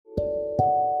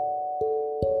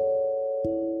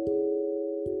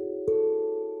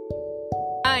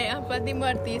Fatima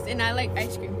Ortiz, and I like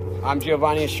ice cream. I'm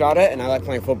Giovanni Estrada, and I like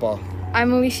playing football.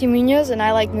 I'm Alicia Munoz, and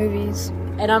I like movies.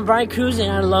 And I'm Brian Cruz, and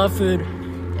I love food.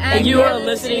 And you are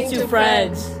listening to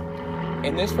Friends.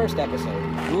 In this first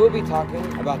episode, we will be talking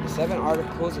about the 7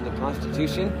 articles of the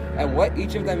Constitution and what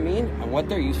each of them mean and what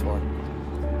they're used for.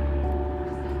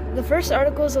 The first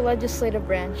article is the legislative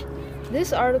branch.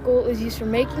 This article is used for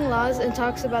making laws and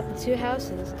talks about the 2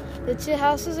 houses. The 2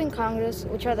 houses in Congress,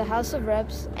 which are the House of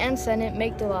Reps and Senate,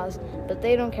 make the laws, but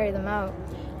they don't carry them out.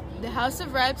 The House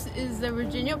of Reps is the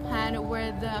Virginia plan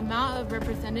where the amount of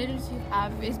representatives you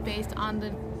have is based on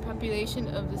the population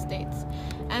of the states,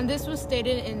 and this was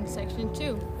stated in Section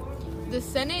 2. The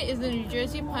Senate is the New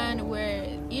Jersey plan where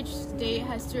each state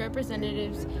has 2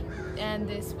 representatives, and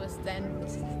this was then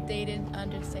stated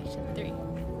under Section 3.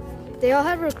 They all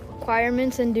have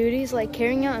requirements and duties like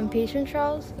carrying out impeachment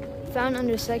trials, found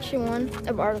under Section 1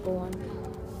 of Article 1.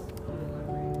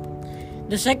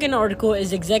 The second article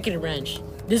is executive branch.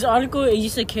 This article is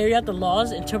used to carry out the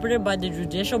laws interpreted by the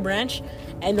judicial branch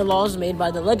and the laws made by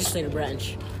the legislative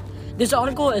branch. This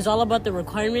article is all about the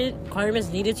requirements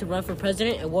needed to run for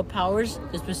president and what powers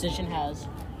this position has.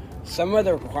 Some of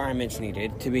the requirements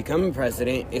needed to become a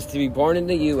president is to be born in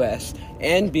the U.S.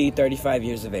 and be 35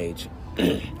 years of age.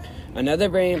 Another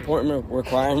very important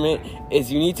requirement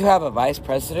is you need to have a vice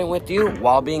president with you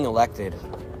while being elected.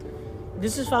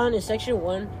 This is found in Section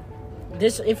 1.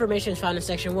 This information is found in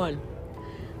Section 1.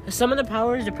 Some of the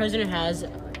powers the president has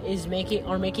is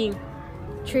making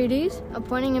treaties,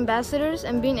 appointing ambassadors,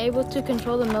 and being able to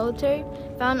control the military,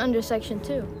 found under Section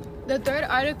 2. The third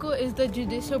article is the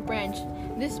judicial branch.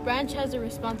 This branch has a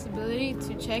responsibility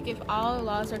to check if all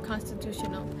laws are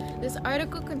constitutional. This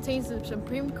article contains the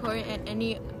Supreme Court and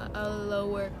any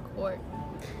lower court.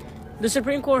 The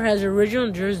Supreme Court has original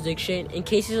jurisdiction in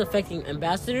cases affecting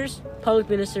ambassadors, public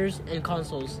ministers, and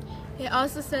consuls. It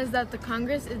also says that the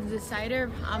Congress is the decider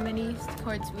of how many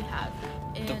courts we have,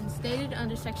 and stated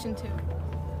under Section 2.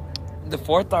 The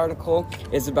fourth article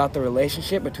is about the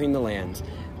relationship between the lands.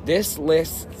 This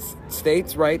lists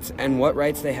states' rights and what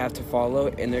rights they have to follow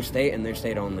in their state and their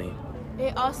state only.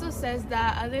 It also says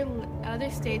that other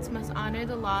states must honor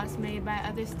the laws made by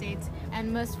other states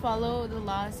and must follow the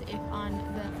laws if on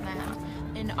the land,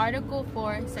 in Article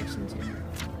 4, Section 2.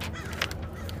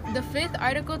 The fifth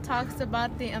article talks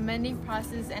about the amending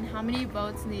process and how many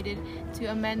votes needed to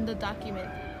amend the document.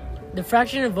 The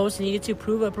fraction of votes needed to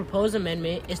approve a proposed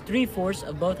amendment is 3/4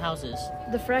 of both houses.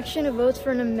 The fraction of votes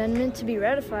for an amendment to be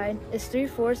ratified is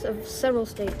 3/4 of several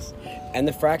states. And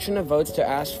the fraction of votes to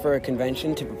ask for a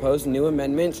convention to propose new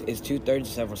amendments is 2/3 of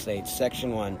several states.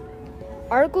 Section 1.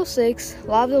 Article 6,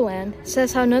 Law of the Land,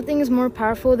 says how nothing is more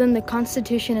powerful than the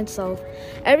Constitution itself.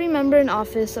 Every member in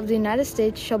office of the United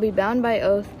States shall be bound by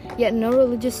oath, yet no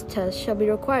religious test shall be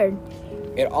required.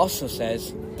 It also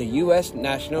says the U.S.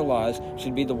 national laws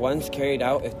should be the ones carried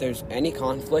out if there's any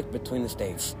conflict between the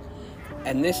states.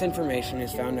 And this information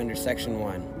is found under Section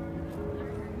 1.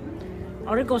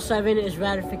 Article 7 is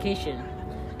ratification.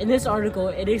 In this article,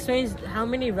 it explains how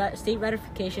many state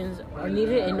ratifications are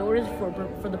needed in order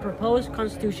for the proposed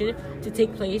Constitution to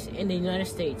take place in the United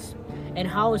States, and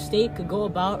how a state could go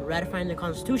about ratifying the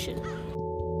Constitution.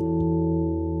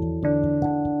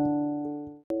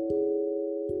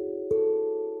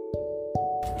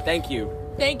 Thank you.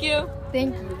 Thank you.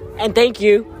 Thank you. And thank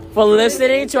you for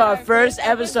listening to our first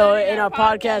episode in our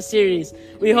podcast series.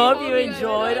 We hope you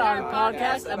enjoyed our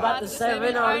podcast about the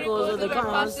 7 articles of the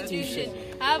Constitution.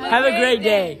 Have a great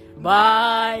day.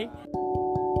 Bye.